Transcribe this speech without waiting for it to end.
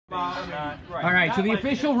All right, so the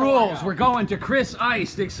official rules. We're going to Chris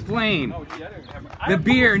Ice to explain. The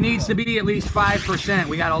beer needs to be at least 5%.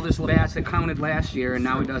 We got all this little ass that counted last year, and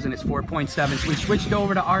now it doesn't. It's 4.7. So we switched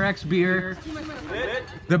over to RX beer.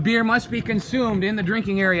 The beer must be consumed in the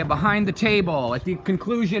drinking area behind the table. At the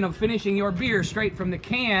conclusion of finishing your beer straight from the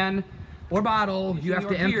can or bottle, you have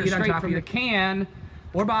to empty it on top of the can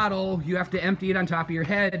or bottle. You have to empty it on top of your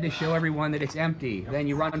head to show everyone that it's empty. Then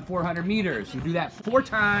you run 400 meters. You do that 4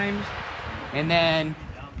 times, and then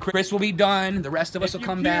Chris will be done. The rest of us will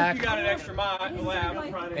come back. You got an extra lap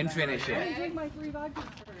and finish it.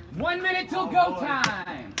 1 minute till go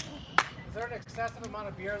time. Is there an excessive amount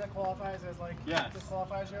of beer that qualifies as like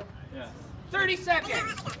disqualifies you? Yes. 30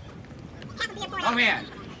 seconds. Oh man.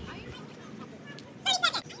 30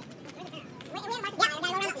 seconds.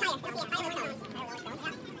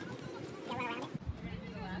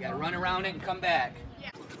 You gotta run around it and come back.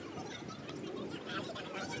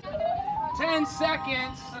 10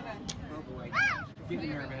 seconds. Oh boy.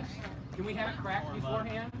 Getting nervous. Can we have it cracked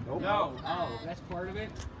beforehand? Nope. No. Oh, that's part of it.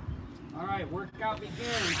 All right, workout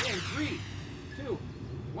begins in 3, 2,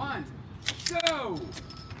 1, go!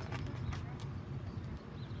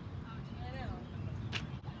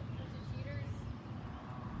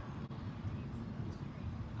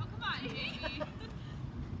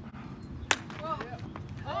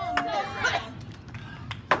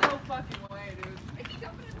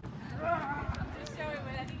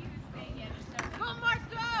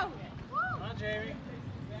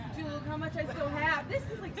 How much I still have. This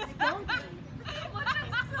is like skunky.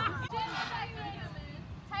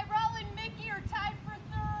 Tyrell and Mickey are tied for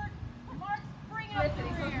 3rd. Mark's bringing up the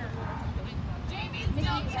rear. Jamie's still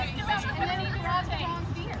and then he has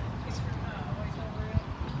John's beer.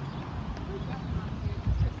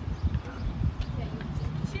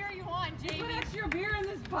 Cheer you on, Jamie. Put extra beer in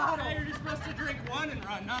this bottle. You're just supposed to drink 1 and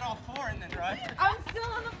run, not all 4 and then run. I'm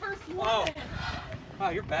still on the first one. Oh. Wow,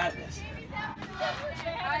 you're bad at this. I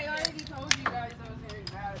already told you guys I was very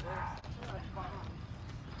bad at this.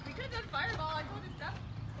 We could have done Fireball. I told you stuff.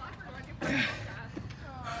 Blackbird would get Fireball.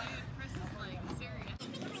 Chris is like serious.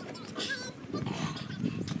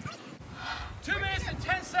 2 minutes and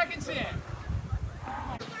 10 seconds in.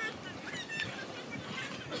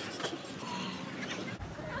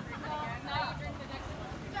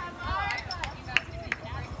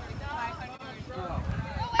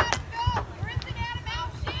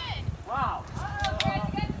 Wow.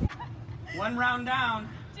 1 round down.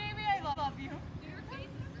 Jamie, I love you. Your face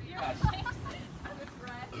is real.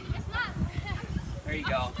 It's not. There you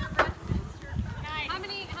go. Nice. How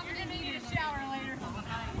many meters? Shower later.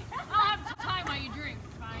 I'll have time while you drink.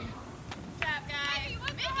 Fine. Good job, guys.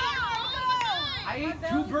 Mickey, I ate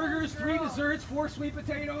 2 burgers, 3 desserts, 4 sweet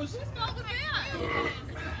potatoes. who's called the band?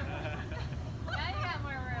 Now you got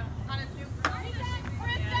more room. On a super.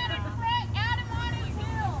 Chris said it, Fred. Adam on his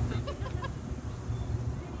heel.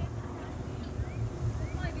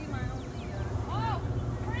 This might be my only. Oh,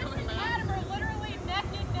 Chris and Adam are literally neck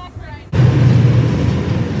and neck right now.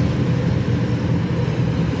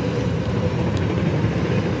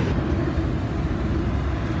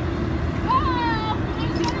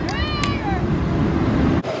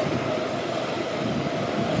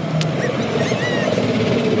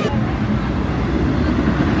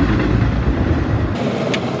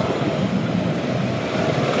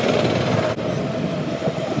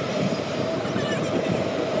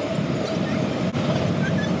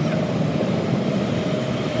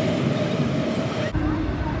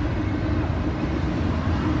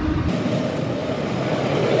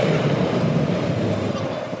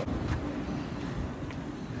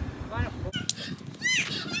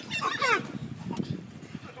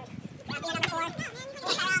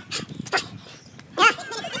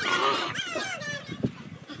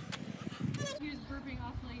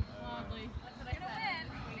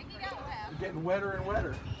 Getting wetter and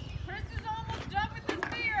wetter. Chris is almost done with his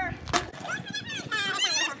beer.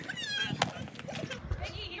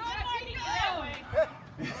 Mickey, he's not getting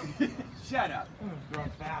going. Shut up. Going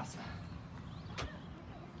fast.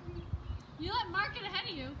 You let Mark get ahead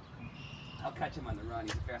of you. I'll catch him on the run.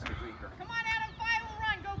 He's a faster drinker. Come on, Adam, 5 will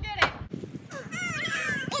run. Go get it.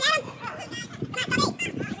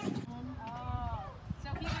 So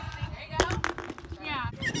he was thinking, there you go. Yeah.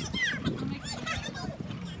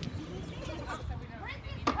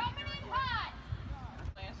 Coming in hot.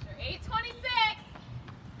 8:26.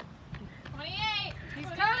 28. He's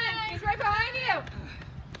coming. He's right behind you.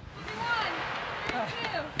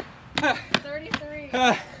 51. 33.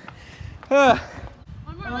 One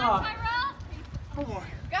more lap, Tyrell. 1 more.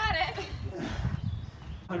 Got it.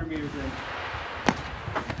 100 meters in.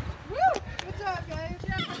 Woo! Good job, guys.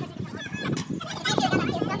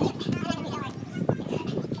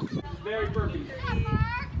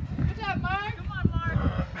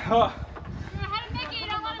 Oh. You're ahead of Mickey. You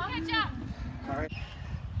don't let him catch up. All right.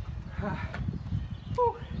 You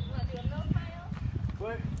want to do a milk mile?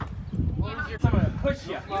 What? I'm gonna push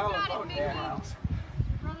you. You got it, Mickey.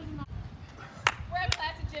 We're at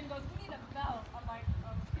class and Jim goes, we need a belt. I'm like,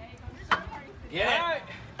 okay. Get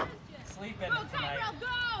it. Sleeping Go, Tyrell, go!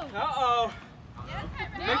 Uh-oh. Yeah,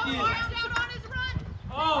 Tyrell. Mickey. Mark's out on his run.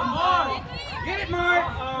 Oh, Mark. Mickey. Get it, Mark.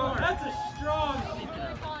 Oh, that's a strong. He's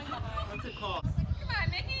really falling behind. What's it called? Come on,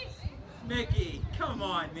 Mickey. Mickey, come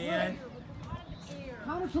on, man.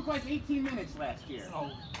 Connor took like 18 minutes last year.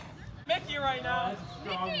 Oh. Mickey right now. That's a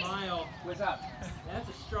strong Mickey. mile. What's up? That's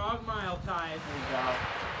a strong mile, Ty. There you go.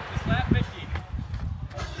 Just lap Mickey.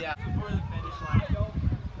 Yeah. Before the finish line.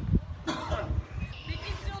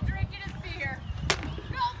 Mickey's still drinking his beer.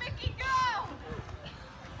 Go, Mickey, go!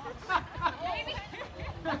 Baby.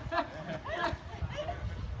 That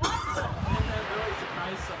really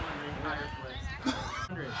surprised someone during fire flips.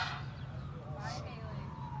 100.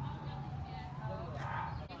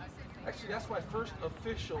 Actually, that's my first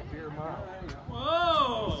official beer mile.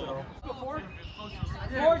 Whoa! Before?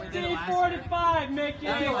 14:45, Mickey.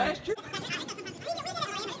 Last year?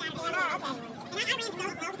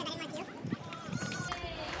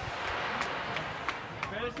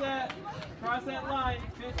 Finish that. Cross that line.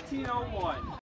 15:01.